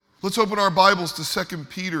Let's open our Bibles to 2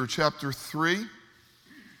 Peter chapter 3.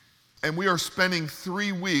 And we are spending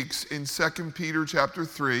 3 weeks in 2 Peter chapter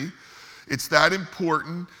 3. It's that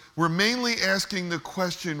important. We're mainly asking the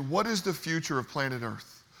question, what is the future of planet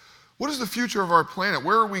Earth? What is the future of our planet?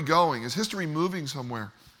 Where are we going? Is history moving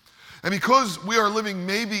somewhere? And because we are living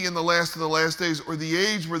maybe in the last of the last days, or the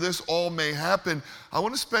age where this all may happen, I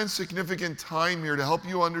want to spend significant time here to help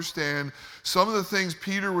you understand some of the things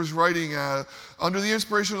Peter was writing under the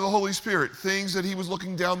inspiration of the Holy Spirit, things that he was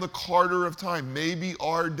looking down the corridor of time, maybe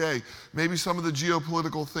our day, maybe some of the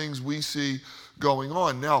geopolitical things we see going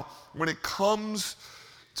on. Now, when it comes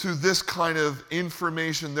to this kind of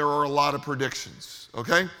information, there are a lot of predictions,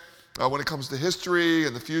 okay? When it comes to history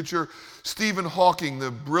and the future, Stephen Hawking, the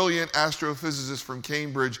brilliant astrophysicist from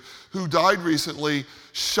Cambridge, who died recently,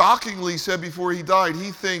 shockingly said before he died, he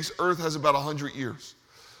thinks Earth has about 100 years.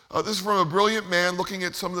 This is from a brilliant man looking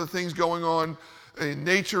at some of the things going on in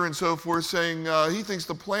nature and so forth, saying he thinks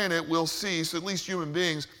the planet will cease, at least human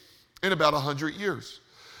beings, in about 100 years.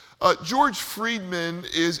 George Friedman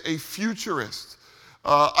is a futurist.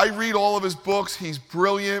 I read all of his books. He's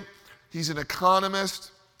brilliant. He's an economist.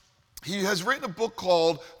 He has written a book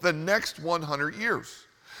called The Next 100 Years.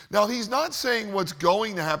 Now, he's not saying what's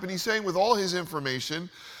going to happen. He's saying with all his information,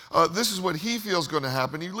 this is what he feels going to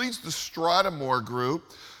happen. He leads the Stratamore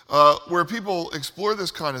group, where people explore this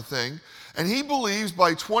kind of thing. And he believes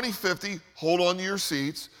by 2050, hold on to your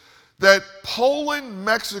seats, that Poland,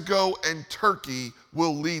 Mexico, and Turkey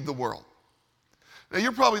will lead the world. Now,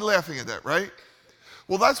 you're probably laughing at that, right?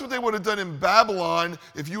 Well, that's what they would have done in Babylon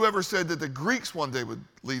if you ever said that the Greeks one day would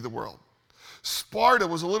lead the world. Sparta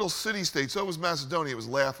was a little city-state, so was Macedonia. It was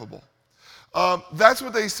laughable. That's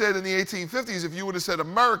what they said in the 1850s if you would have said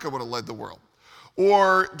America would have led the world.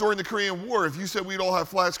 Or during the Korean War, if you said we'd all have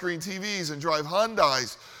flat-screen TVs and drive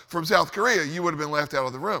Hyundais from South Korea, you would have been laughed out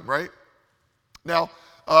of the room, right? Now,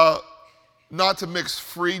 not to mix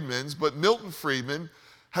Friedmans, but Milton Friedman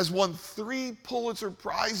has won 3 Pulitzer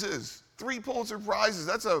Prizes. 3 Pulitzer Prizes.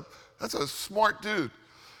 That's a smart dude.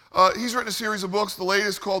 He's written a series of books. The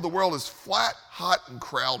latest, called The World is Flat, Hot, and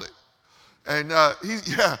Crowded. And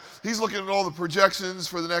he's looking at all the projections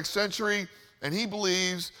for the next century, and he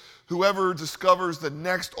believes whoever discovers the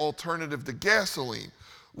next alternative to gasoline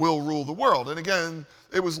will rule the world. And again,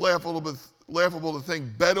 it was laughable to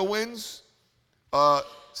think Bedouins,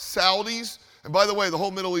 Saudis, and by the way, the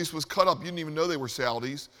whole Middle East was cut up. You didn't even know they were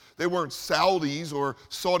Saudis. They weren't Saudis or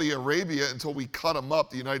Saudi Arabia until we cut them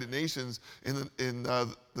up, the United Nations, in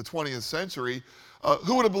the 20th century.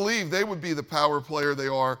 Who would have believed they would be the power player they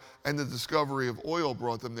are, and the discovery of oil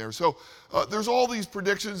brought them there? So there's all these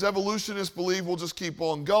predictions. Evolutionists believe we'll just keep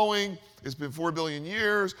on going. It's been 4 billion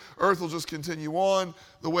years. Earth will just continue on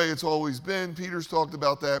the way it's always been. Peter's talked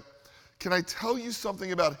about that. Can I tell you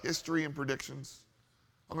something about history and predictions?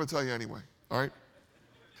 I'm going to tell you anyway, all right?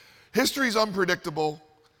 History is unpredictable.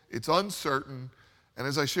 It's uncertain, and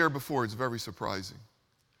as I shared before, it's very surprising.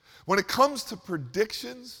 When it comes to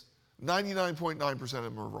predictions, 99.9% of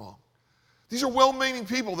them are wrong. These are well-meaning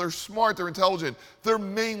people. They're smart. They're intelligent. They're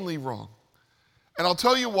mainly wrong. And I'll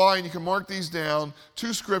tell you why, and you can mark these down.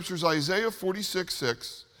 2 scriptures, Isaiah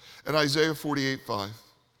 46:6 and Isaiah 48:5.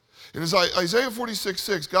 In Isaiah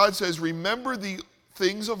 46:6, God says, "Remember the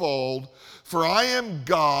things of old, for I am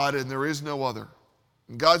God and there is no other."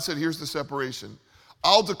 And God said, here's the separation.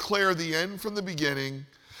 "I'll declare the end from the beginning,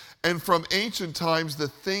 and from ancient times the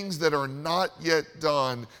things that are not yet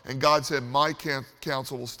done." And God said, "My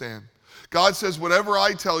counsel will stand." God says, whatever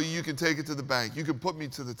I tell you, you can take it to the bank. You can put me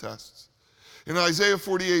to the tests. In Isaiah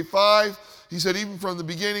 48:5, he said, "Even from the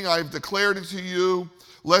beginning I have declared it to you,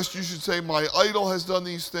 lest you should say, my idol has done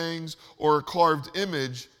these things, or a carved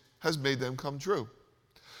image has made them come true."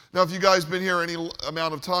 Now, if you guys been here any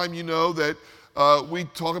amount of time, you know that we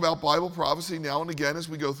talk about Bible prophecy now and again as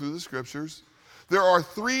we go through the scriptures. There are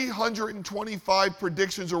 325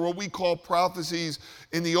 predictions, or what we call prophecies,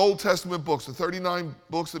 in the Old Testament books, the 39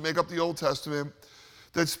 books that make up the Old Testament,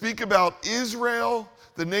 that speak about Israel,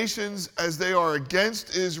 the nations as they are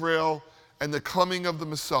against Israel, and the coming of the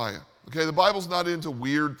Messiah. Okay, the Bible's not into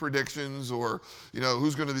weird predictions or,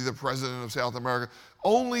 who's going to be the president of South America.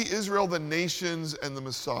 Only Israel, the nations, and the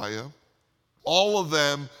Messiah, all of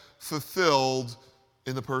them fulfilled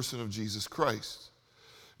in the person of Jesus Christ.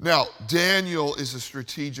 Now, Daniel is a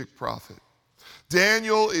strategic prophet.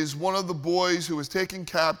 Daniel is one of the boys who was taken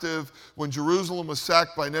captive when Jerusalem was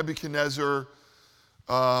sacked by Nebuchadnezzar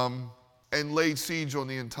and laid siege on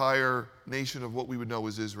the entire nation of what we would know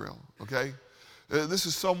as Israel, okay? This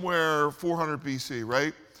is somewhere 400 BC,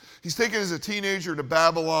 right? He's taken as a teenager to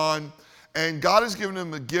Babylon, and God has given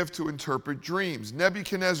him a gift to interpret dreams.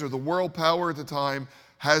 Nebuchadnezzar, the world power at the time,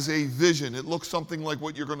 has a vision. It looks something like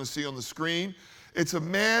what you're going to see on the screen. It's a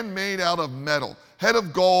man made out of metal, head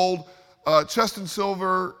of gold, chest and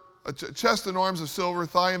arms of silver,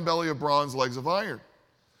 thigh and belly of bronze, legs of iron.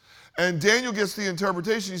 And Daniel gets the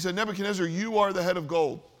interpretation. He said, Nebuchadnezzar, you are the head of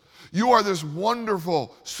gold. You are this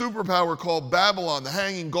wonderful superpower called Babylon, the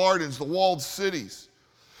hanging gardens, the walled cities.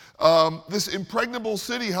 This impregnable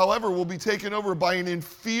city, however, will be taken over by an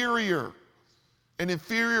inferior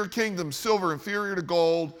kingdom, silver, inferior to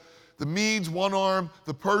gold. The Medes, one arm,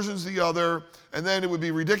 the Persians, the other. And then it would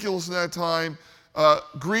be ridiculous in that time.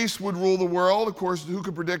 Greece would rule the world. Of course, who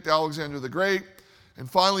could predict Alexander the Great? And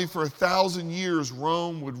finally, for 1,000 years,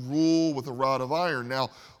 Rome would rule with a rod of iron. Now,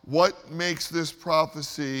 what makes this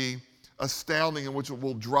prophecy astounding, and which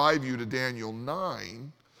will drive you to Daniel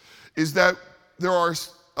 9, is that there are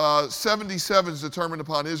 77s determined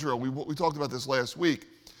upon Israel. We talked about this last week.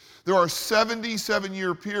 There are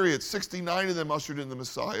 77-year periods, 69 of them ushered in the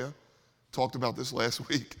Messiah. Talked about this last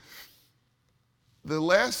week. The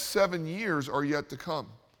last 7 years are yet to come.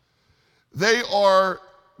 They are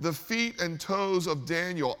the feet and toes of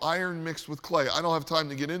Daniel, iron mixed with clay. I don't have time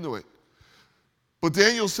to get into it. But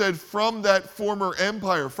Daniel said from that former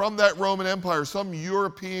empire, from that Roman Empire, some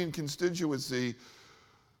European constituency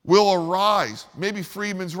will arise. Maybe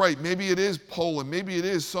Friedman's right. Maybe it is Poland. Maybe it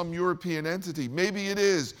is some European entity. Maybe it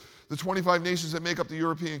is the 25 nations that make up the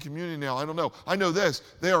European community now. I don't know. I know this.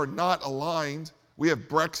 They are not aligned. We have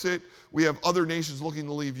Brexit. We have other nations looking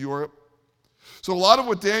to leave Europe. So a lot of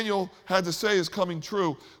what Daniel had to say is coming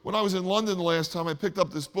true. When I was in London the last time, I picked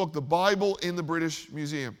up this book, The Bible in the British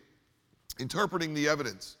Museum, Interpreting the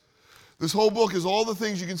Evidence. This whole book is all the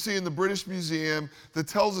things you can see in the British Museum that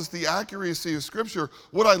tells us the accuracy of Scripture.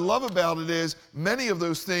 What I love about it is many of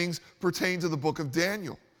those things pertain to the book of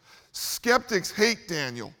Daniel. Skeptics hate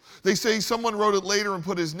Daniel. They say someone wrote it later and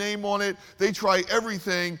put his name on it. They try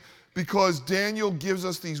everything because Daniel gives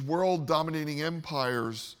us these world-dominating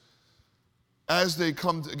empires as they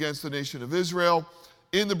come against the nation of Israel.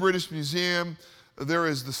 In the British Museum, there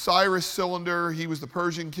is the Cyrus cylinder. He was the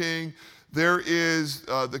Persian king. There is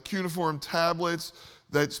the cuneiform tablets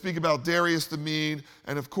that speak about Darius the Mede,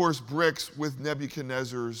 and of course bricks with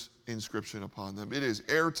Nebuchadnezzar's inscription upon them. It is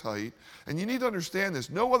airtight, and you need to understand this.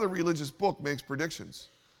 No other religious book makes predictions.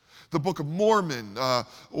 The Book of Mormon,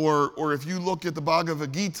 or if you look at the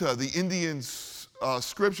Bhagavad Gita, the Indian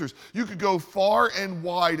scriptures, you could go far and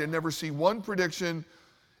wide and never see one prediction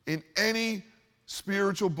in any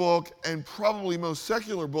spiritual book, and probably most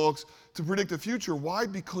secular books, to predict the future. Why?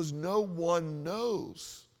 Because no one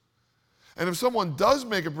knows. And if someone does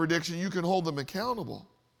make a prediction, you can hold them accountable.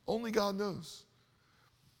 Only God knows.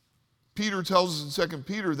 Peter tells us in 2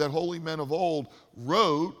 Peter that holy men of old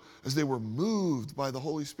wrote as they were moved by the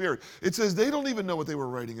Holy Spirit. It says they don't even know what they were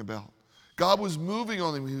writing about. God was moving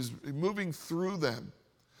on them. He was moving through them.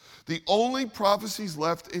 The only prophecies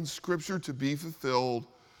left in Scripture to be fulfilled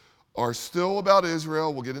are still about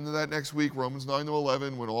Israel. We'll get into that next week, Romans 9 to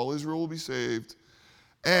 11, when all Israel will be saved,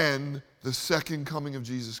 and the second coming of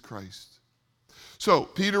Jesus Christ. So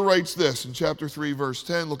Peter writes this in chapter 3, verse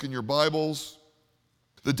 10. Look in your Bibles.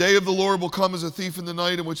 The day of the Lord will come as a thief in the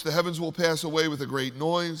night, in which the heavens will pass away with a great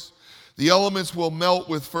noise. The elements will melt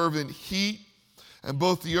with fervent heat, and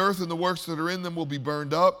both the earth and the works that are in them will be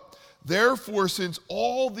burned up. Therefore, since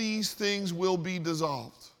all these things will be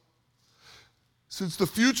dissolved, since the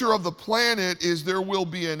future of the planet is there will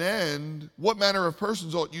be an end, what manner of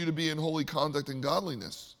persons ought you to be in holy conduct and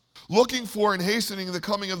godliness? Looking for and hastening the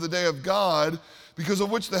coming of the day of God, because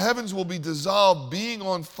of which the heavens will be dissolved, being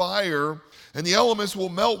on fire, and the elements will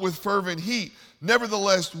melt with fervent heat.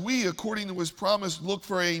 Nevertheless, we, according to his promise, look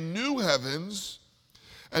for a new heavens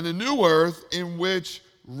and a new earth in which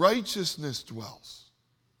righteousness dwells.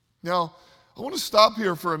 Now, I want to stop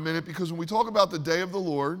here for a minute, because when we talk about the day of the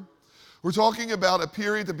Lord, we're talking about a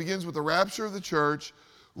period that begins with the rapture of the church,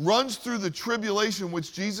 runs through the tribulation,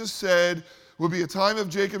 which Jesus said would be a time of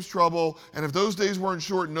Jacob's trouble, and if those days weren't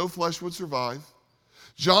short, no flesh would survive.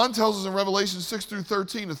 John tells us in Revelation 6 through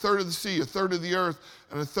 13, a third of the sea, a third of the earth,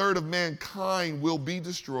 and a third of mankind will be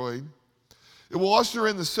destroyed. It will usher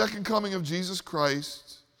in the second coming of Jesus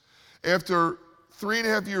Christ after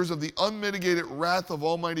 3.5 years of the unmitigated wrath of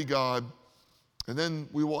Almighty God, and then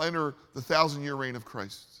we will enter the 1,000-year reign of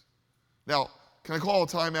Christ. Now, can I call a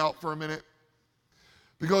timeout for a minute?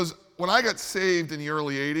 Because when I got saved in the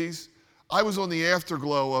early 80s, I was on the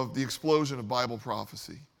afterglow of the explosion of Bible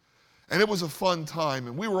prophecy. And it was a fun time,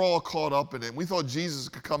 and we were all caught up in it. We thought Jesus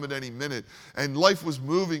could come at any minute, and life was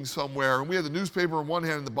moving somewhere, and we had the newspaper in one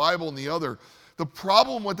hand and the Bible in the other. The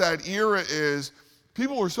problem with that era is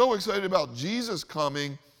people were so excited about Jesus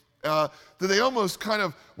coming that they almost kind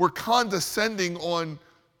of were condescending on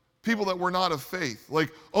people that were not of faith, like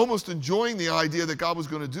almost enjoying the idea that God was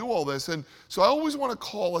going to do all this. And so I always want to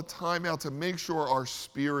call a time out to make sure our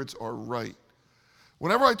spirits are right.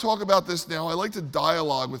 Whenever I talk about this now, I like to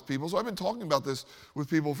dialogue with people. So I've been talking about this with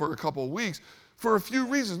people for a couple of weeks for a few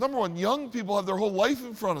reasons. Number one, young people have their whole life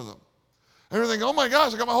in front of them. And they're thinking, oh my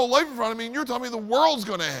gosh, I got my whole life in front of me, and you're telling me the world's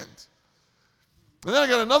going to end. And then I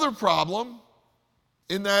got another problem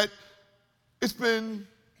in that it's been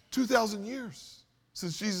 2,000 years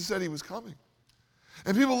since Jesus said he was coming.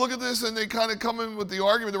 And people look at this and they kind of come in with the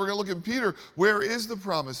argument that we're going to look at Peter. Where is the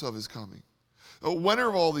promise of his coming? When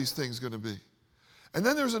are all these things going to be? And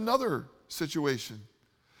then there's another situation.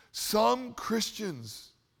 Some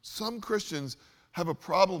Christians have a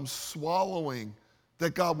problem swallowing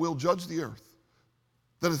that God will judge the earth,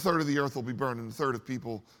 that a third of the earth will be burned and a third of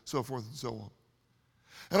people, so forth and so on.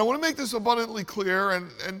 And I want to make this abundantly clear, and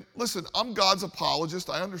listen, I'm God's apologist,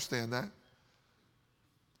 I understand that.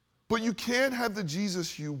 But you can't have the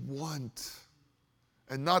Jesus you want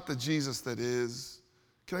and not the Jesus that is.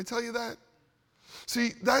 Can I tell you that?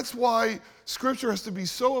 See, that's why Scripture has to be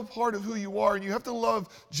so a part of who you are, and you have to love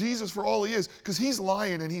Jesus for all he is, because he's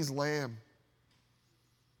lion and he's lamb.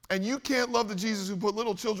 And you can't love the Jesus who put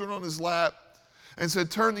little children on his lap and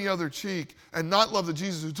said, turn the other cheek, and not love the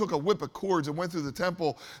Jesus who took a whip of cords and went through the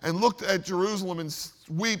temple and looked at Jerusalem and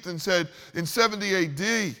wept and said, in 70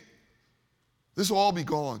 AD, this will all be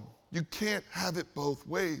gone. You can't have it both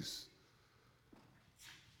ways.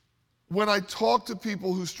 When I talk to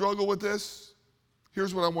people who struggle with this,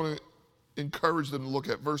 here's what I want to encourage them to look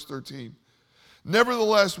at, verse 13.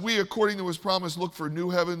 Nevertheless, we, according to his promise, look for new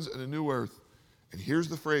heavens and a new earth. And here's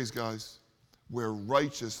the phrase, guys, where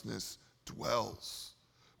righteousness dwells.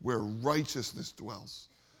 Where righteousness dwells.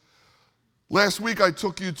 Last week I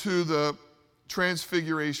took you to the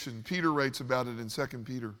transfiguration. Peter writes about it in 2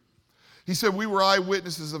 Peter. He said, we were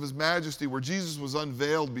eyewitnesses of his majesty where Jesus was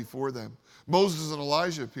unveiled before them. Moses and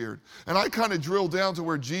Elijah appeared. And I kind of drilled down to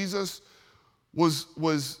where Jesus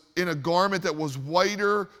was in a garment that was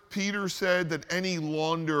whiter, Peter said, than any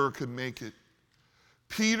launderer could make it.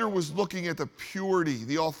 Peter was looking at the purity,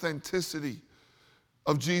 the authenticity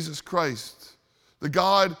of Jesus Christ, the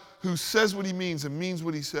God who says what he means and means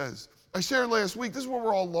what he says. I shared last week, this is what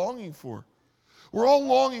we're all longing for. We're all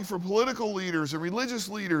longing for political leaders and religious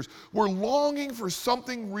leaders. We're longing for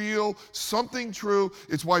something real, something true.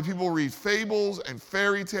 It's why people read fables and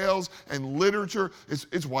fairy tales and literature.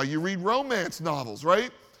 It's why you read romance novels,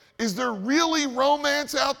 right? Is there really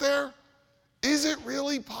romance out there? Is it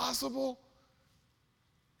really possible?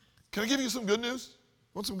 Can I give you some good news?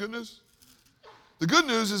 Want some good news? The good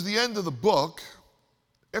news is the end of the book,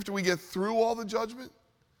 after we get through all the judgment,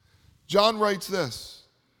 John writes this.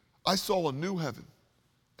 I saw a new heaven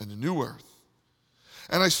and a new earth.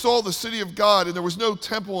 And I saw the city of God, and there was no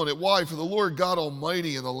temple in it. Why? For the Lord God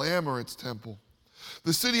Almighty and the Lamb are its temple.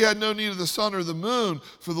 The city had no need of the sun or the moon,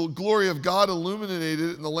 for the glory of God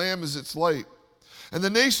illuminated it, and the Lamb is its light. And the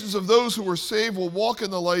nations of those who were saved will walk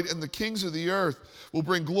in the light, and the kings of the earth will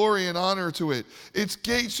bring glory and honor to it. Its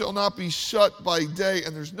gates shall not be shut by day,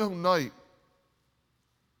 and there's no night.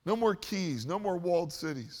 No more keys, no more walled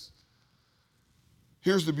cities.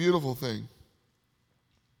 Here's the beautiful thing.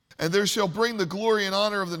 And there shall bring the glory and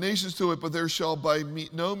honor of the nations to it, but there shall by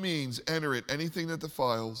no means enter it anything that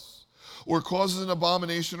defiles, or causes an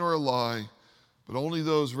abomination or a lie, but only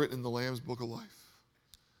those written in the Lamb's book of life.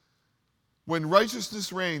 When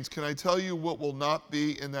righteousness reigns, can I tell you what will not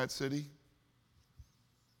be in that city?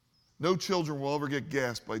 No children will ever get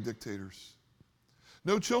gassed by dictators.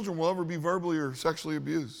 No children will ever be verbally or sexually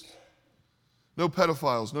abused. No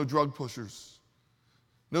pedophiles, no drug pushers.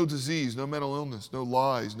 No disease, no mental illness, no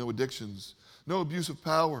lies, no addictions, no abuse of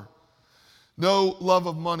power, no love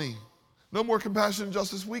of money, no more compassion and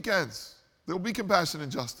justice weekends. There will be compassion and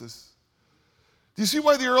justice. Do you see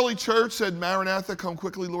why the early church said, Maranatha, come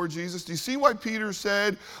quickly, Lord Jesus? Do you see why Peter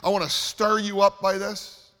said, I want to stir you up by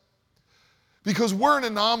this? Because we're an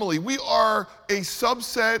anomaly. We are a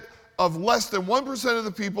subset of less than 1% of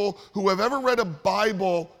the people who have ever read a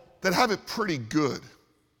Bible that have it pretty good.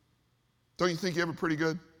 Don't you think you have it pretty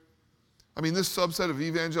good? I mean, this subset of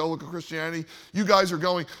evangelical Christianity, you guys are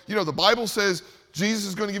going, the Bible says Jesus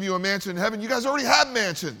is going to give you a mansion in heaven. You guys already have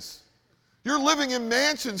mansions. You're living in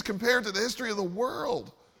mansions compared to the history of the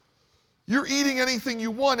world. You're eating anything you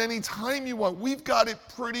want, anytime you want. We've got it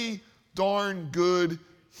pretty darn good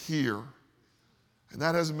here. And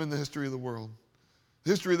that hasn't been the history of the world. The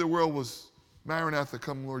history of the world was, Maranatha,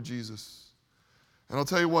 come Lord Jesus. And I'll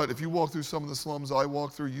tell you what, if you walk through some of the slums I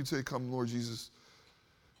walk through, you'd say, come, Lord Jesus.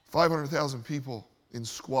 500,000 people in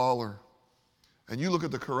squalor. And you look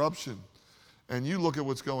at the corruption, and you look at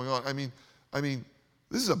what's going on. I mean,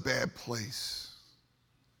 this is a bad place.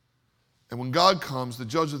 And when God comes, the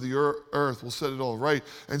judge of the earth will set it all right.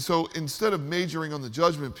 And so instead of majoring on the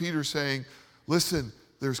judgment, Peter's saying, listen,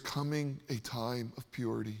 there's coming a time of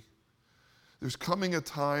purity. There's coming a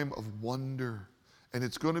time of wonder. And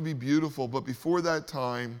it's going to be beautiful. But before that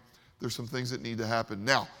time, there's some things that need to happen.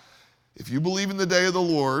 Now, if you believe in the day of the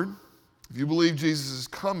Lord, if you believe Jesus is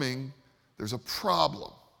coming, there's a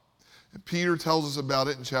problem. And Peter tells us about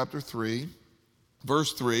it in chapter 3,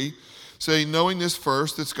 verse 3, saying, knowing this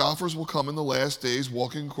first, that scoffers will come in the last days,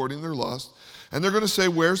 walking according to their lust. And they're going to say,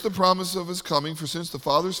 where's the promise of his coming? For since the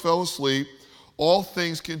fathers fell asleep, all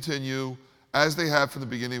things continue as they have from the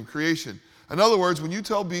beginning of creation. In other words, when you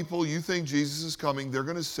tell people you think Jesus is coming, they're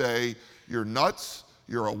going to say, you're nuts,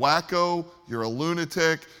 you're a wacko, you're a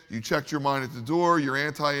lunatic, you checked your mind at the door, you're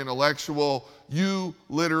anti-intellectual, you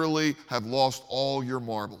literally have lost all your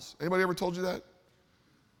marbles. Anybody ever told you that?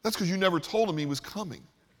 That's because you never told him he was coming.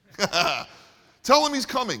 Tell him he's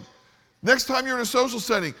coming. Next time you're in a social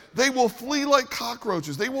setting, they will flee like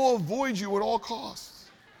cockroaches. They will avoid you at all costs.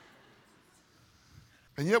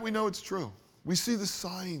 And yet we know it's true. We see the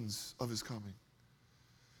signs of his coming.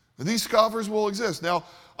 And these scoffers will exist. Now,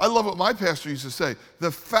 I love what my pastor used to say.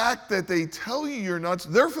 The fact that they tell you you're nuts,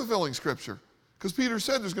 they're fulfilling Scripture. Because Peter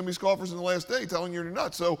said there's going to be scoffers in the last day telling you you're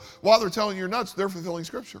nuts. So while they're telling you you're nuts, they're fulfilling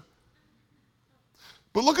Scripture.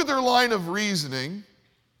 But look at their line of reasoning.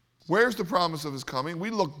 Where's the promise of his coming?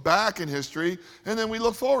 We look back in history, and then we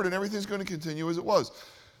look forward, and everything's going to continue as it was.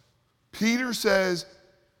 Peter says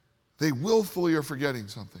they willfully are forgetting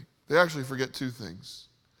something. They actually forget two things.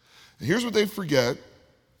 And here's what they forget.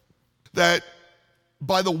 That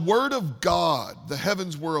by the word of God, the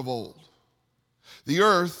heavens were of old, the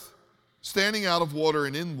earth standing out of water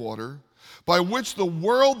and in water, by which the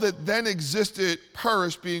world that then existed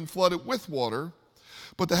perished, being flooded with water.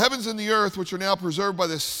 But the heavens and the earth, which are now preserved by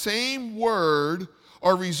the same word,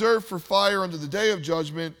 are reserved for fire unto the day of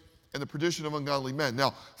judgment and the perdition of ungodly men.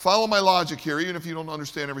 Now, follow my logic here, even if you don't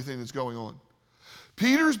understand everything that's going on.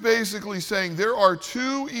 Peter's basically saying there are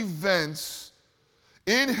two events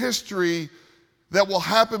in history that will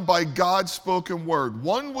happen by God's spoken word.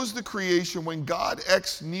 One was the creation when God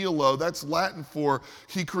ex nihilo, that's Latin for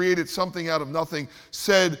he created something out of nothing,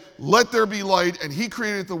 said, let there be light, and he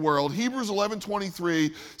created the world. Hebrews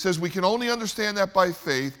 11:23 says we can only understand that by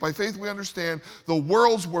faith. By faith we understand the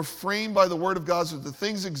worlds were framed by the word of God, so that the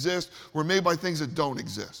things exist were made by things that don't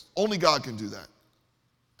exist. Only God can do that.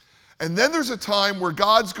 And then there's a time where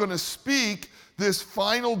God's going to speak this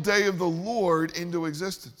final day of the Lord into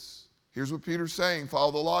existence. Here's what Peter's saying.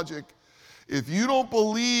 Follow the logic. If you don't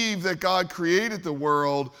believe that God created the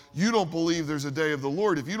world, you don't believe there's a day of the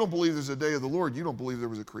Lord. If you don't believe there's a day of the Lord, you don't believe there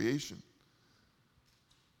was a creation.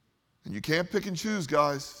 And you can't pick and choose,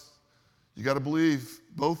 guys. You got to believe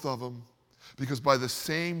both of them, because by the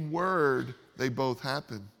same word, they both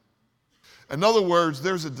happen. In other words,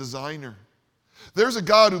 there's a designer. There's a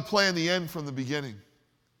God who planned the end from the beginning.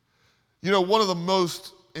 You know, one of the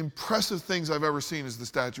most impressive things I've ever seen is the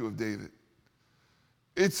statue of David.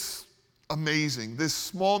 It's amazing. This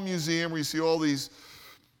small museum where you see all these,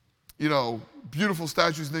 beautiful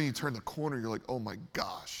statues, and then you turn the corner, you're like, oh my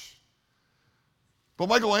gosh. But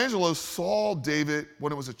Michelangelo saw David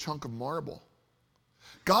when it was a chunk of marble.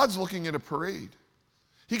 God's looking at a parade.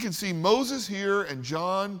 He can see Moses here and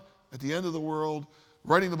John at the end of the world,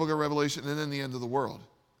 writing the book of Revelation, and then the end of the world.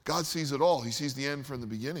 God sees it all. He sees the end from the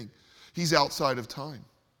beginning. He's outside of time.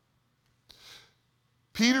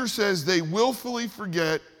 Peter says they willfully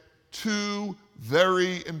forget two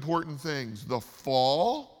very important things: the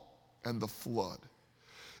fall and the flood.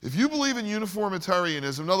 If you believe in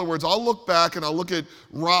uniformitarianism, in other words, I'll look back and I'll look at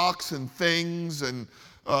rocks and things and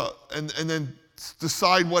then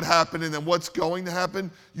decide what happened and then what's going to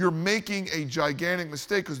happen, you're making a gigantic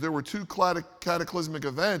mistake, because there were two cataclysmic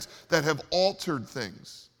events that have altered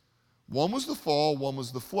things. One was the fall, one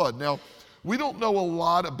was the flood. Now, we don't know a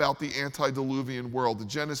lot about the antediluvian world, the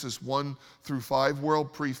Genesis 1 through 5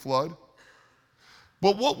 world pre-flood.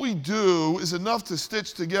 But what we do is enough to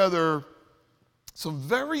stitch together some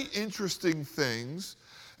very interesting things.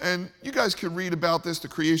 And you guys can read about this, the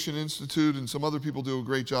Creation Institute, and some other people do a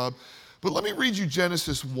great job. But let me read you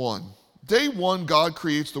Genesis 1. Day 1, God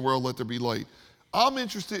creates the world, let there be light. I'm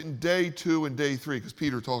interested in day 2 and day 3 because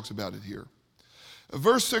Peter talks about it here.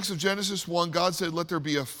 Verse 6 of Genesis 1, God said, let there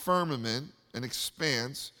be a firmament, an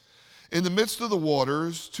expanse, in the midst of the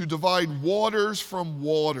waters, to divide waters from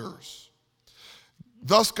waters.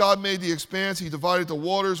 Thus God made the expanse. He divided the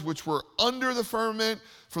waters which were under the firmament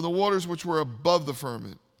from the waters which were above the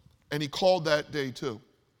firmament. And he called that day 2.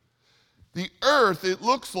 The earth, it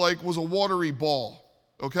looks like, was a watery ball,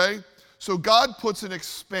 okay? So God puts an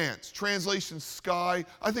expanse. Translation, sky.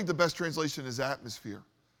 I think the best translation is atmosphere.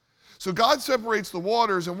 So God separates the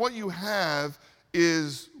waters, and what you have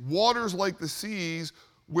is waters like the seas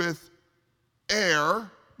with air,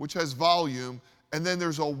 which has volume, and then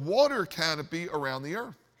there's a water canopy around the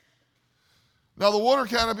earth. Now, the water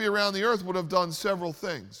canopy around the earth would have done several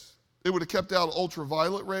things. It would have kept out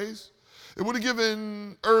ultraviolet rays. It would have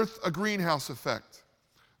given Earth a greenhouse effect.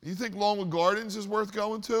 You think Longwood Gardens is worth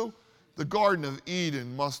going to? The Garden of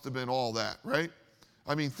Eden must have been all that, right?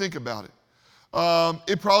 I mean, think about it.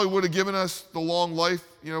 It probably would have given us the long life,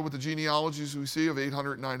 with the genealogies we see of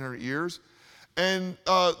 800, 900 years. And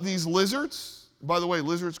these lizards, by the way,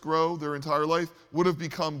 lizards grow their entire life, would have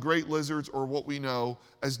become great lizards, or what we know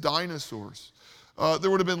as dinosaurs. There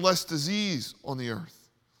would have been less disease on the earth.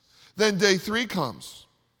 Then day 3 comes.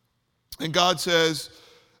 And God says,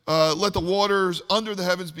 let the waters under the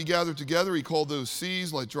heavens be gathered together. He called those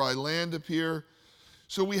seas, let dry land appear.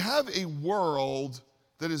 So we have a world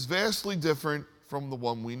that is vastly different from the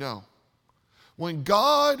one we know. When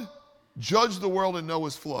God judged the world in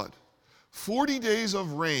Noah's flood, 40 days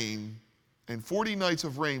of rain and 40 nights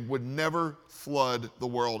of rain would never flood the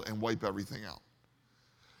world and wipe everything out.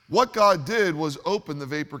 What God did was open the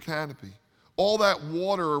vapor canopy. All that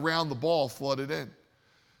water around the ball flooded in.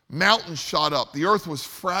 Mountains shot up. The earth was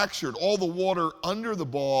fractured. All the water under the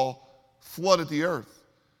ball flooded the earth.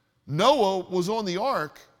 Noah was on the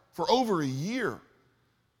ark for over a year,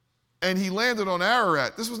 and he landed on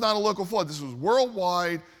Ararat. This was not a local flood. This was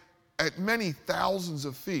worldwide at many thousands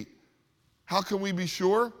of feet. How can we be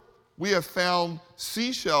sure? We have found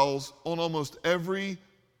seashells on almost every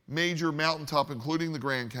major mountaintop, including the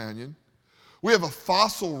Grand Canyon. We have a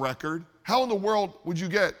fossil record. How in the world would you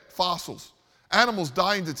get fossils? Animals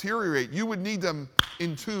die and deteriorate. You would need them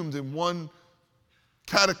entombed in one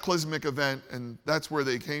cataclysmic event, and that's where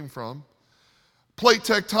they came from. Plate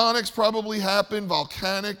tectonics probably happened,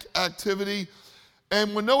 volcanic activity.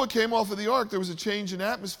 And when Noah came off of the ark, there was a change in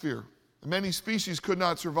atmosphere. Many species could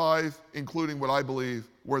not survive, including what I believe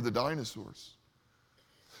were the dinosaurs.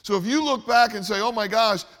 So if you look back and say, oh my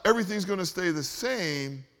gosh, everything's going to stay the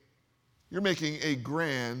same, you're making a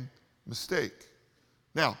grand mistake.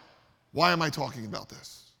 Now, why am I talking about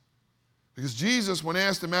this? Because Jesus, when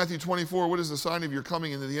asked in Matthew 24, what is the sign of your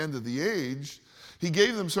coming into the end of the age? He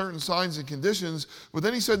gave them certain signs and conditions, but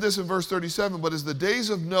then he said this in verse 37, but as the days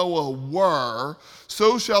of Noah were,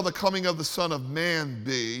 so shall the coming of the Son of Man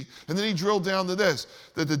be. And then he drilled down to this,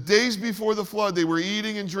 that the days before the flood, they were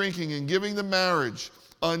eating and drinking and giving them marriage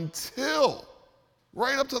until,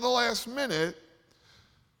 right up to the last minute,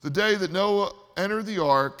 the day that Noah entered the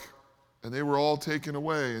ark, and they were all taken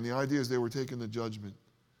away. And the idea is they were taken to judgment.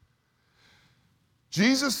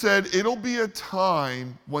 Jesus said it'll be a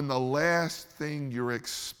time when the last thing you're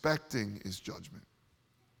expecting is judgment.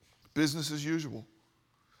 Business as usual.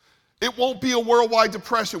 It won't be a worldwide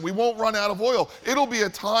depression. We won't run out of oil. It'll be a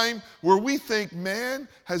time where we think man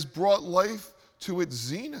has brought life to its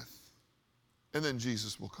zenith. And then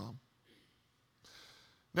Jesus will come.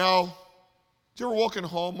 Now, did you ever walk in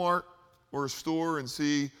Hallmark or a store and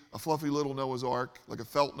see a fluffy little Noah's Ark, like a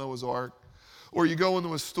felt Noah's Ark? Or you go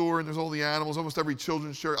into a store and there's all the animals, almost every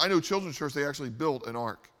children's church. I know children's church, they actually built an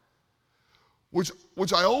ark, which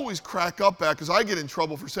I always crack up at because I get in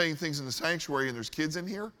trouble for saying things in the sanctuary and there's kids in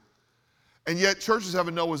here. And yet churches have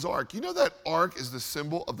a Noah's Ark. You know that ark is the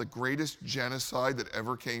symbol of the greatest genocide that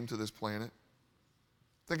ever came to this planet?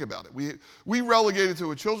 Think about it. We relegate it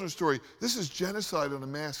to a children's story. This is genocide on a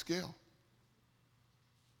mass scale.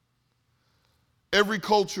 Every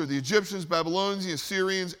culture, the Egyptians, Babylonians, the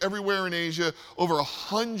Assyrians, everywhere in Asia, over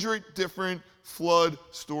 100 different flood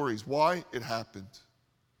stories. Why? It happened.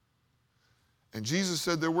 And Jesus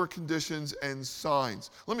said there were conditions and signs.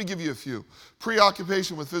 Let me give you a few.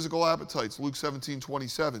 Preoccupation with physical appetites, Luke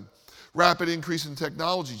 17:27. Rapid increase in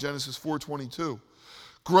technology, Genesis 4:22.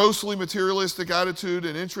 Grossly materialistic attitude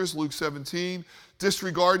and interest, Luke 17.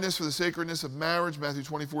 Disregardness for the sacredness of marriage, Matthew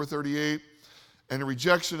 24:38. And a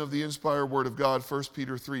rejection of the inspired word of God, 1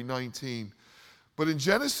 Peter 3:19. But in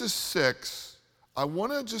Genesis 6, I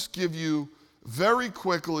want to just give you very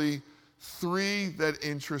quickly 3 that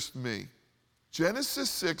interest me. Genesis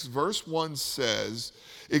 6, verse 1 says,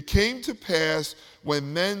 it came to pass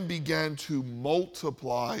when men began to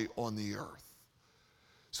multiply on the earth.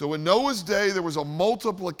 So in Noah's day, there was a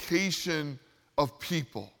multiplication of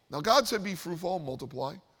people. Now God said, be fruitful and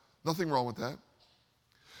multiply. Nothing wrong with that.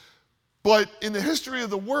 But in the history of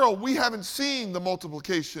the world, we haven't seen the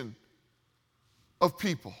multiplication of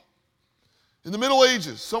people. In the Middle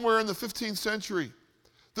Ages, somewhere in the 15th century,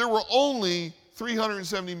 there were only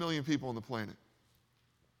 370 million people on the planet.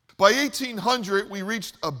 By 1800, we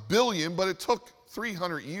reached 1 billion, but it took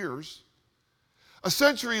 300 years. A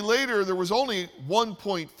century later, there was only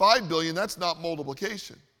 1.5 billion. That's not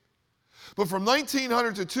multiplication. But from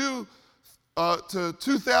 1900 to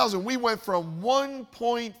 2000, we went from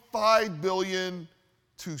 1.5 billion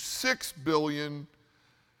to 6 billion.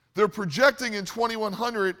 They're projecting in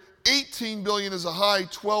 2100, 18 billion as a high,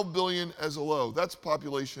 12 billion as a low. That's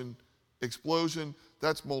population explosion.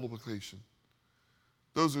 That's multiplication.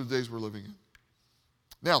 Those are the days we're living in.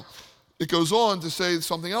 Now, it goes on to say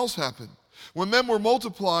something else happened. When men were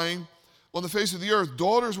multiplying on the face of the earth,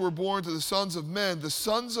 daughters were born to the sons of men. The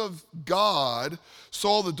sons of God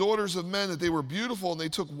saw the daughters of men, that they were beautiful, and they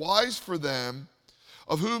took wives for them,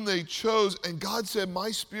 of whom they chose. And God said,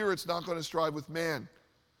 my spirit's not going to strive with man.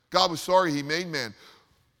 God was sorry he made man.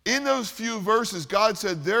 In those few verses, God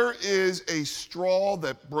said, there is a straw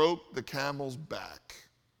that broke the camel's back.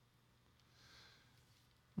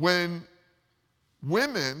 When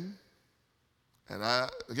women, and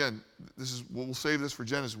again, we'll save this for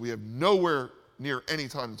Genesis. We have nowhere near any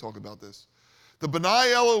time to talk about this. The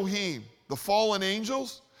B'nai Elohim, the fallen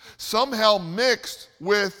angels, somehow mixed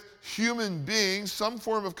with human beings, some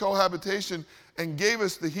form of cohabitation, and gave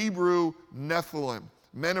us the Hebrew Nephilim,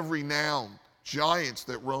 men of renown, giants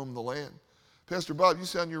that roam the land. Pastor Bob, you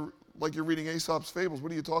sound like you're reading Aesop's fables.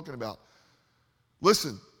 What are you talking about?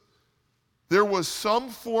 Listen, there was some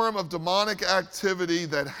form of demonic activity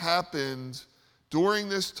that happened during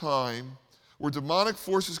this time where demonic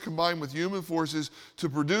forces combined with human forces to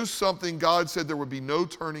produce something God said there would be no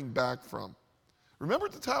turning back from. Remember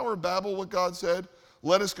at the Tower of Babel what God said?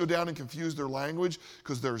 Let us go down and confuse their language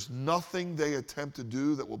because there's nothing they attempt to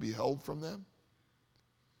do that will be held from them.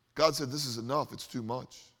 God said this is enough, it's too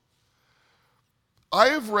much. I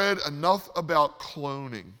have read enough about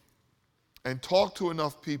cloning and talked to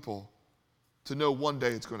enough people to know one day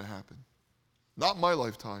it's going to happen. Not in my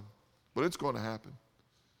lifetime, but it's going to happen.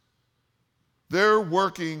 They're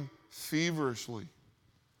working feverishly.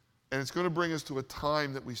 And it's going to bring us to a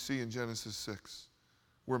time that we see in Genesis 6,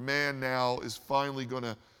 where man now is finally going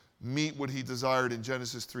to meet what he desired in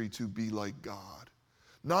Genesis 3, to be like God.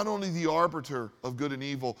 Not only the arbiter of good and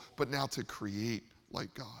evil, but now to create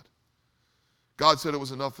like God. God said it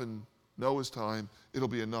was enough in Noah's time. It'll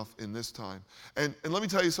be enough in this time. And let me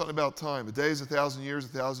tell you something about time. A day is 1,000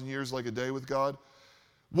 years like a day with God.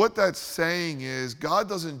 What that's saying is God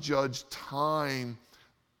doesn't judge time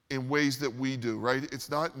in ways that we do, right? It's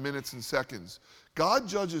not minutes and seconds. God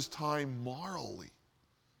judges time morally.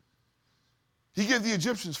 He gave the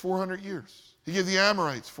Egyptians 400 years. He gave the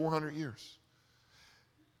Amorites 400 years.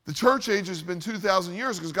 The church age has been 2,000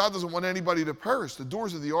 years because God doesn't want anybody to perish. The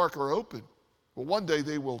doors of the ark are open. But one day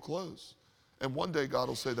they will close. And one day God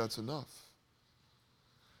will say that's enough.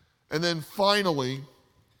 And then finally,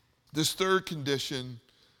 this third condition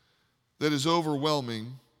that is overwhelming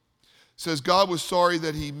says God was sorry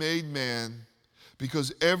that he made man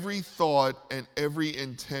because every thought and every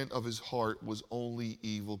intent of his heart was only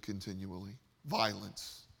evil continually.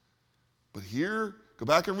 Violence. But here, go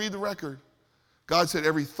back and read the record. God said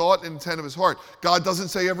every thought and intent of his heart. God doesn't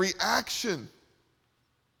say every action.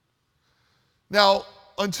 Now,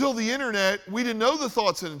 until the internet, we didn't know the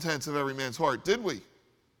thoughts and intents of every man's heart, did we?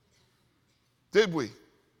 Did we?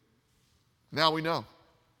 Now we know.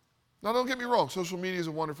 Now, don't get me wrong. Social media is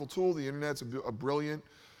a wonderful tool. The internet's a brilliant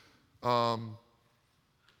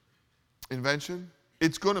invention.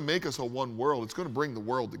 It's going to make us a one world. It's going to bring the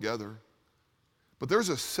world together. But there's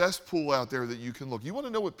a cesspool out there that you can look. You want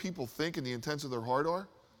to know what people think and the intents of their heart are?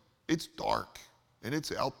 It's dark, and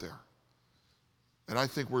it's out there. And I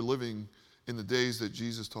think we're living in the days that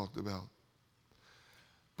Jesus talked about.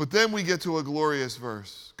 But then we get to a glorious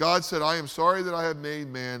verse. God said, I am sorry that I have made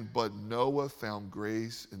man, but Noah found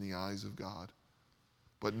grace in the eyes of God.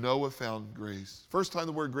 But Noah found grace. First time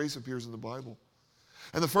the word grace appears in the Bible.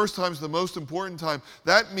 And the first time is the most important time.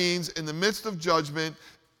 That means in the midst of judgment,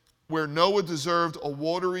 where Noah deserved a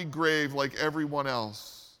watery grave like everyone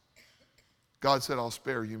else, God said, I'll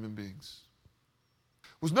spare human beings.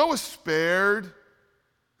 Was Noah spared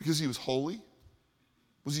because he was holy?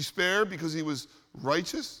 Was he spared because he was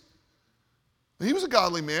righteous? He was a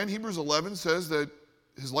godly man. Hebrews 11 says that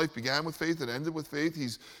his life began with faith and ended with faith.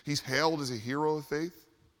 He's hailed as a hero of faith.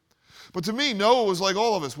 But to me, Noah was like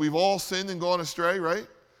all of us. We've all sinned and gone astray, right?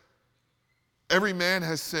 Every man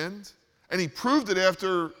has sinned. And he proved it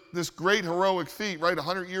after this great heroic feat, right?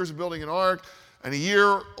 100 years of building an ark, and a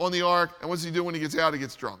year on the ark, and what's he do when he gets out? He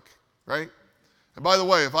gets drunk, right? And by the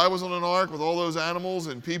way, if I was on an ark with all those animals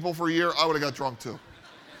and people for a year, I would have got drunk too.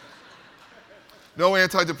 No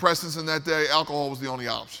antidepressants in that day. Alcohol was the only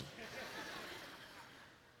option.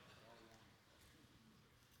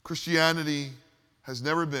 Christianity has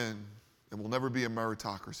never been and will never be a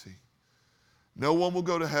meritocracy. No one will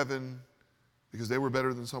go to heaven because they were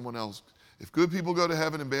better than someone else. If good people go to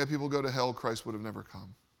heaven and bad people go to hell, Christ would have never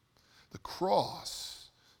come. The cross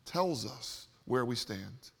tells us where we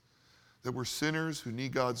stand, that we're sinners who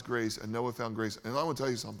need God's grace, and Noah found grace. And I want to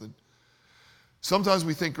tell you something. Sometimes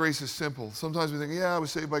we think grace is simple. Sometimes we think, yeah, I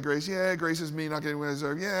was saved by grace. Yeah, grace is me not getting what I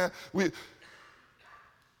deserve. Yeah.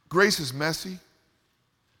 Grace is messy.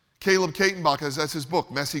 Caleb Katenbach that's his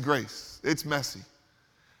book, Messy Grace. It's messy.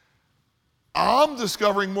 I'm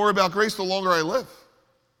discovering more about grace the longer I live.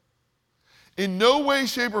 In no way,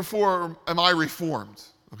 shape, or form am I reformed,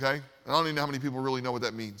 okay? And I don't even know how many people really know what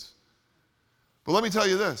that means. But let me tell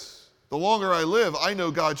you this. The longer I live, I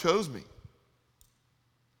know God chose me.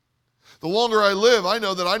 The longer I live, I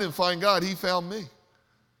know that I didn't find God, He found me.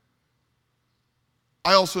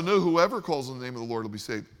 I also know whoever calls on the name of the Lord will be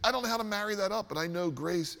saved. I don't know how to marry that up, but I know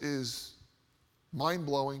grace is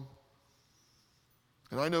mind-blowing.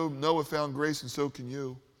 And I know Noah found grace, and so can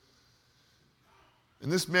you.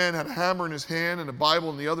 And this man had a hammer in his hand and a Bible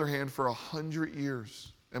in the other hand for 100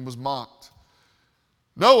 years and was mocked.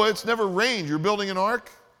 Noah, it's never rained. You're building an ark?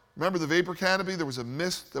 Remember the vapor canopy? There was a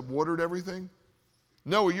mist that watered everything.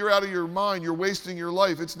 Noah, you're out of your mind. You're wasting your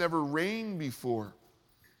life. It's never rained before.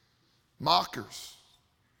 Mockers.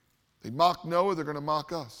 They mock Noah, they're going to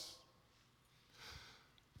mock us.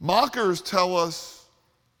 Mockers tell us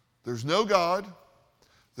there's no God,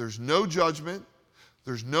 there's no judgment,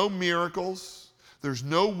 there's no miracles, there's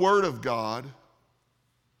no word of God.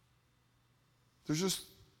 There's just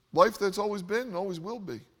life that's always been and always will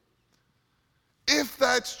be. If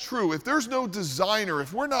that's true, if there's no designer,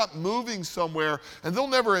 if we're not moving somewhere, and they'll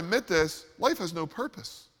never admit this, life has no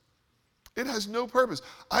purpose. It has no purpose.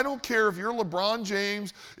 I don't care if you're LeBron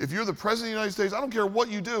James, if you're the President of the United States, I don't care what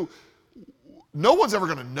you do. No one's ever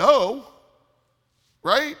going to know,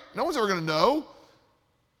 right? No one's ever going to know.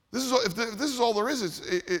 If this is all there is,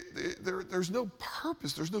 there's no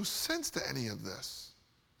purpose. There's no sense to any of this.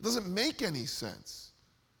 It doesn't make any sense.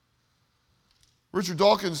 Richard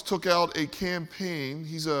Dawkins took out a campaign.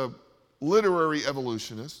 He's a literary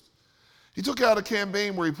evolutionist. He took out a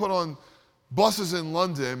campaign where he put on buses in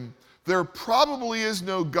London, there probably is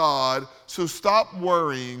no God, so stop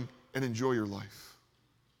worrying and enjoy your life.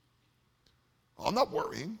 I'm not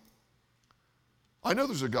worrying. I know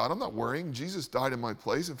there's a God. I'm not worrying. Jesus died in my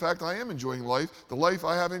place. In fact, I am enjoying life, the life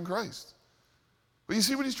I have in Christ. But you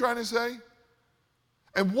see what he's trying to say?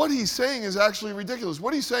 And what he's saying is actually ridiculous.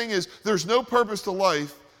 What he's saying is there's no purpose to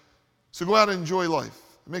life, so go out and enjoy life.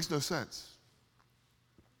 It makes no sense.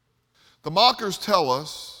 The mockers tell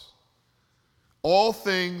us all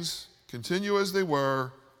things continue as they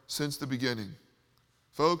were since the beginning.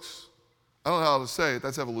 Folks, I don't know how to say it.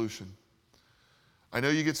 That's evolution. I know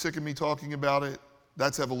you get sick of me talking about it.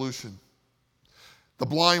 That's evolution. The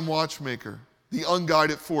blind watchmaker, the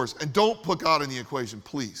unguided force. And don't put God in the equation,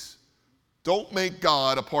 please. Don't make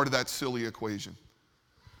God a part of that silly equation.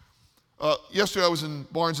 Yesterday I was in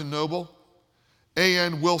Barnes & Noble.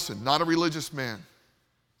 A.N. Wilson, not a religious man,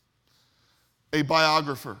 a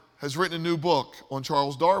biographer, has written a new book on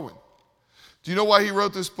Charles Darwin. Do you know why he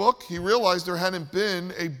wrote this book? He realized there hadn't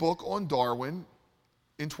been a book on Darwin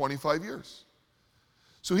in 25 years.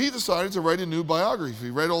 So he decided to write a new biography.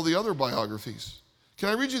 He read all the other biographies. Can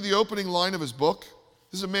I read you the opening line of his book?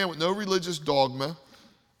 This is a man with no religious dogma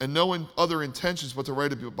and no other intentions but to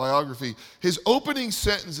write a biography. His opening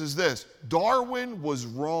sentence is this: Darwin was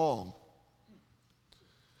wrong.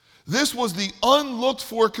 This was the unlooked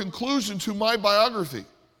for conclusion to my biography.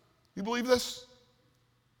 You believe this?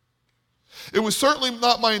 It was certainly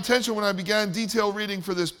not my intention when I began detailed reading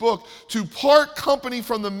for this book to part company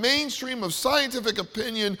from the mainstream of scientific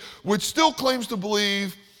opinion, which still claims to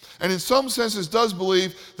believe, and in some senses does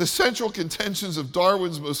believe, the central contentions of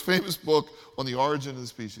Darwin's most famous book on the origin of the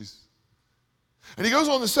species. And he goes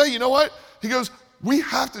on to say, you know what? He goes, we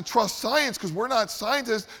have to trust science because we're not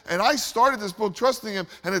scientists, and I started this book trusting him,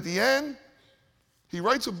 and at the end, he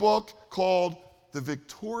writes a book called The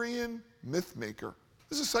Victorian Mythmaker.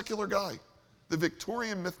 This is a secular guy, the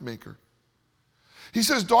Victorian Mythmaker. He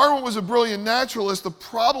says Darwin was a brilliant naturalist. The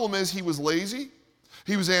problem is he was lazy.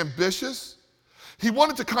 He was ambitious. He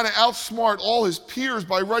wanted to kind of outsmart all his peers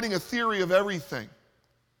by writing a theory of everything.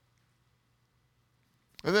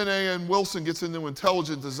 And then A.N. Wilson gets into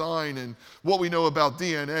intelligent design and what we know about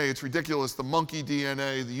DNA. It's ridiculous. The monkey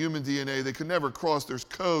DNA, the human DNA, they could never cross. There's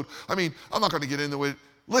code. I mean, I'm not going to get into it.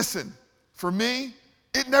 Listen, for me,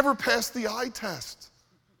 it never passed the eye test.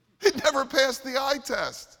 It never passed the eye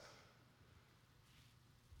test.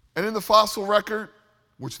 And in the fossil record,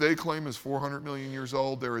 which they claim is 400 million years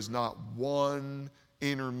old, there is not one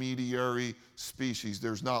intermediary species.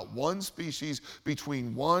 There's not one species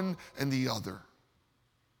between one and the other.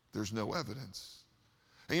 There's no evidence.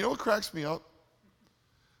 And you know what cracks me up?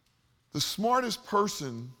 The smartest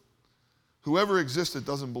person who ever existed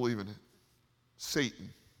doesn't believe in it. Satan.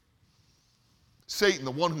 Satan,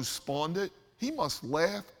 the one who spawned it, he must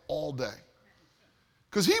laugh all day.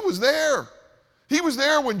 Because he was there. He was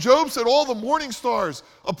there when Job said all the morning stars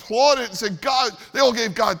applauded and said, God, they all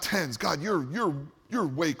gave God tens. God, you're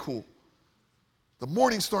way cool. The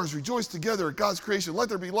morning stars rejoice together at God's creation. Let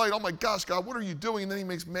there be light. Oh my gosh, God, what are you doing? And then he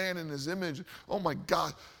makes man in his image. Oh my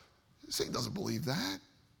God. Satan doesn't believe that.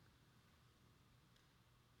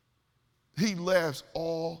 He laughs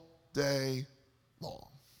all day long.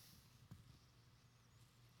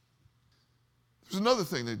 There's another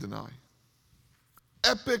thing they deny.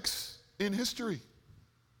 Epics in history.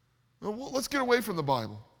 Well, let's get away from the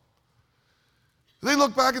Bible. They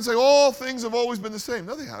look back and say, all things have always been the same.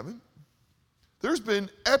 No, they haven't. There's been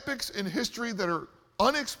epics in history that are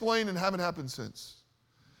unexplained and haven't happened since.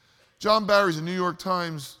 John Barry's a New York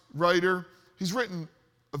Times writer. He's written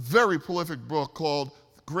a very prolific book called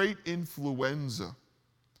Great Influenza.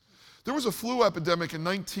 There was a flu epidemic in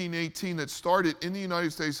 1918 that started in the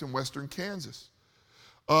United States in western Kansas.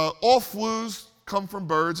 All flus come from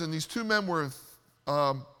birds, and these two men were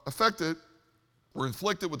inflicted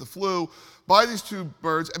with the flu by these two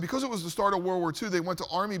birds, and because it was the start of World War II, they went to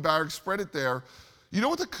army barracks, spread it there. You know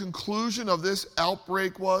what the conclusion of this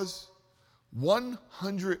outbreak was?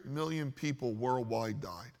 100 million people worldwide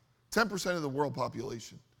died, 10% of the world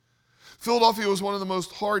population. Philadelphia was one of the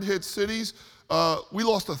most hard-hit cities. We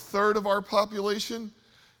lost a third of our population.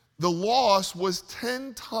 The loss was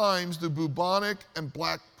 10 times the bubonic and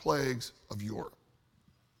black plagues of Europe.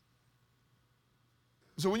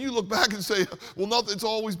 So when you look back and say, well, it's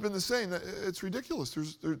always been the same, it's ridiculous.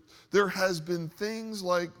 There has been things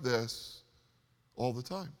like this all the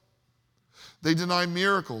time. They deny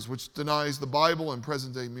miracles, which denies the Bible and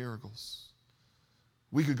present-day miracles.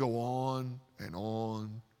 We could go on and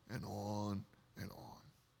on and on and on.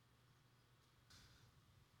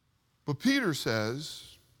 But Peter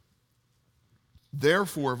says,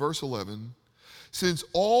 therefore, verse 11, since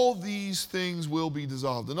all these things will be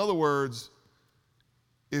dissolved. In other words,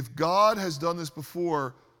 if God has done this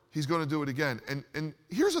before, he's going to do it again. And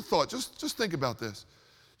here's a thought. Just think about this.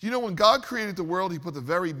 You know, when God created the world, he put the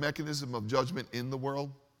very mechanism of judgment in the world.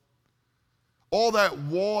 All that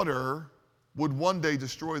water would one day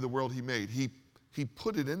destroy the world he made. He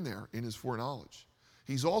put it in there in his foreknowledge.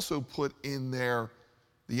 He's also put in there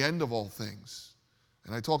the end of all things.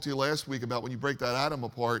 And I talked to you last week about when you break that atom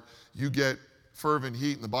apart, you get fervent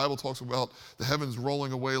heat, and the Bible talks about the heavens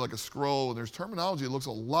rolling away like a scroll, and there's terminology that looks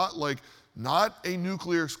a lot like not a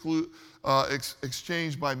nuclear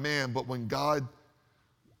exchange by man, but when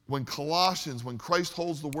Christ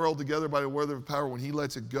holds the world together by the word of power, when he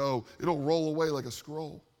lets it go, it'll roll away like a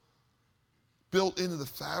scroll, built into the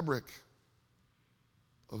fabric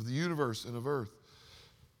of the universe and of earth.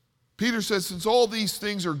 Peter says, since all these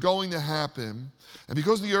things are going to happen, and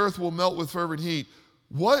because the earth will melt with fervent heat,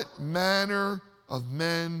 what manner of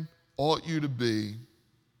men ought you to be?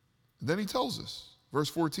 And then he tells us, verse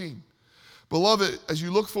 14, beloved, as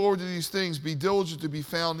you look forward to these things, be diligent to be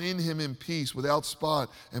found in him in peace, without spot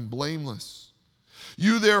and blameless.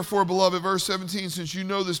 You therefore, beloved, verse 17, since you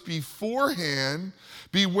know this beforehand,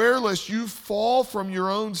 beware lest you fall from your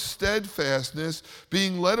own steadfastness,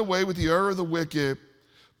 being led away with the error of the wicked,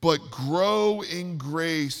 but grow in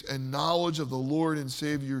grace and knowledge of the Lord and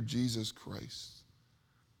Savior Jesus Christ.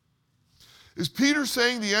 Is Peter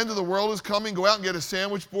saying the end of the world is coming? Go out and get a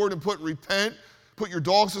sandwich board and repent, put your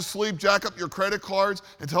dogs to sleep, jack up your credit cards,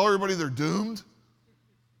 and tell everybody they're doomed?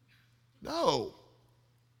 No.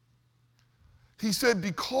 He said,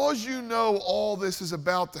 because you know all this is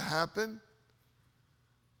about to happen,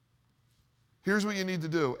 here's what you need to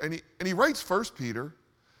do. And he writes 1 Peter.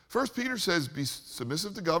 1 Peter says, be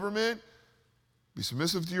submissive to government, be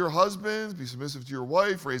submissive to your husbands, be submissive to your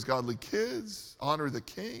wife, raise godly kids, honor the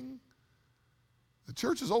king. The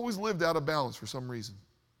church has always lived out of balance for some reason.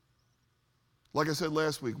 Like I said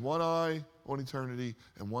last week, one eye on eternity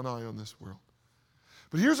and one eye on this world.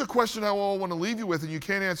 But here's a question I all want to leave you with, and you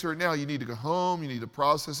can't answer it now. You need to go home. You need to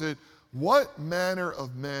process it. What manner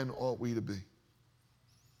of men ought we to be?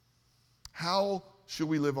 How should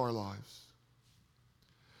we live our lives?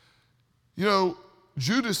 You know,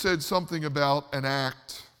 Judas said something about an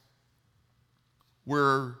act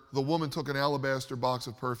where the woman took an alabaster box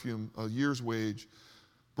of perfume, a year's wage,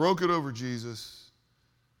 broke it over Jesus.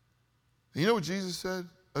 And you know what Judas said?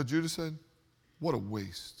 What a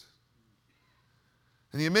waste.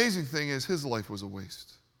 And the amazing thing is, his life was a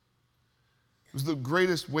waste. It was the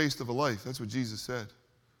greatest waste of a life. That's what Jesus said.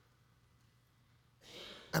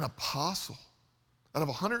 An apostle. Out of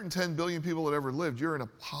 110 billion people that ever lived, you're an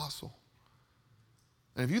apostle.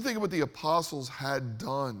 And if you think of what the apostles had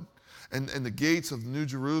done, and the gates of New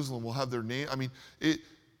Jerusalem will have their name,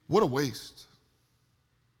 what a waste.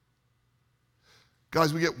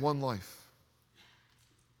 Guys, we get one life.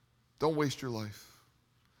 Don't waste your life.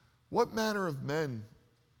 What manner of men,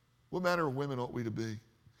 what manner of women ought we to be?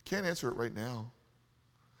 Can't answer it right now.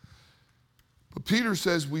 But Peter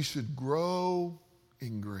says we should grow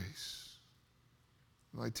in grace.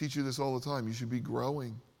 And I teach you this all the time. You should be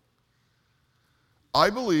growing. I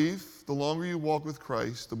believe the longer you walk with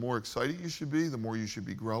Christ, the more excited you should be, the more you should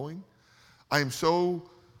be growing. I am so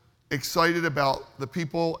excited about the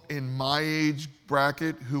people in my age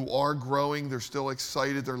bracket who are growing. They're still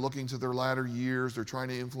excited. They're looking to their latter years. They're trying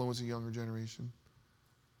to influence a younger generation.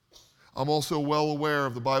 I'm also well aware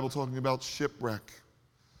of the Bible talking about shipwreck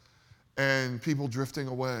and people drifting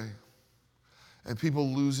away and people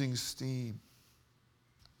losing steam.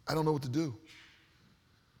 I don't know what to do.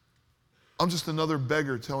 I'm just another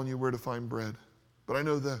beggar telling you where to find bread. But I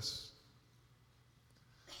know this.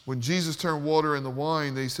 When Jesus turned water into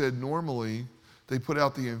wine, they said normally they put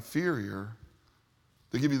out the inferior.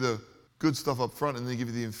 They give you the good stuff up front and they give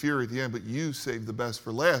you the inferior at the end, but you saved the best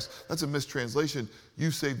for last. That's a mistranslation. You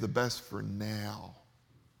saved the best for now.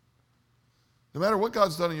 No matter what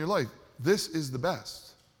God's done in your life, this is the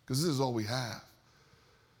best because this is all we have.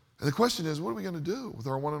 And the question is, what are we going to do with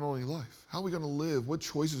our one and only life? How are we going to live? What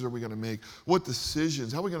choices are we going to make? What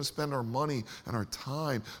decisions? How are we going to spend our money and our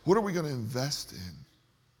time? What are we going to invest in?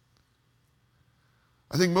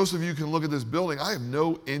 I think most of you can look at this building. I have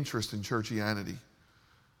no interest in churchianity.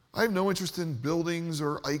 I have no interest in buildings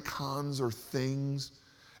or icons or things.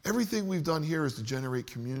 Everything we've done here is to generate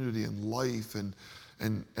community and life and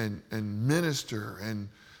minister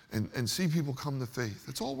and see people come to faith.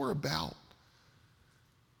 That's all we're about.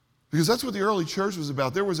 Because that's what the early church was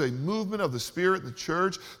about. There was a movement of the Spirit in the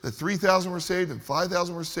church that 3,000 were saved and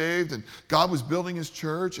 5,000 were saved, and God was building his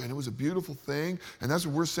church, and it was a beautiful thing. And that's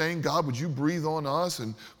what we're saying. God, would you breathe on us,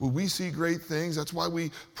 and will we see great things? That's why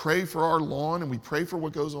we pray for our lawn, and we pray for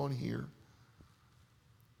what goes on here.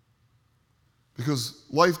 Because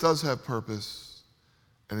life does have purpose,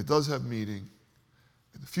 and it does have meaning,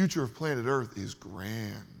 and the future of planet Earth is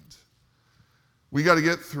grand. We got to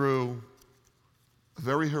get through a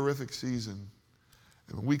very horrific season.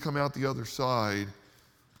 And when we come out the other side,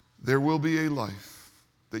 there will be a life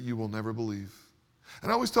that you will never believe. And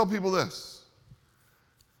I always tell people this.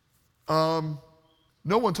 No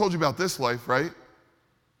one told you about this life, right? And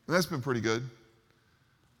that's been pretty good.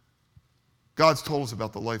 God's told us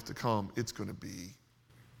about the life to come. It's going to be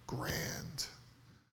grand.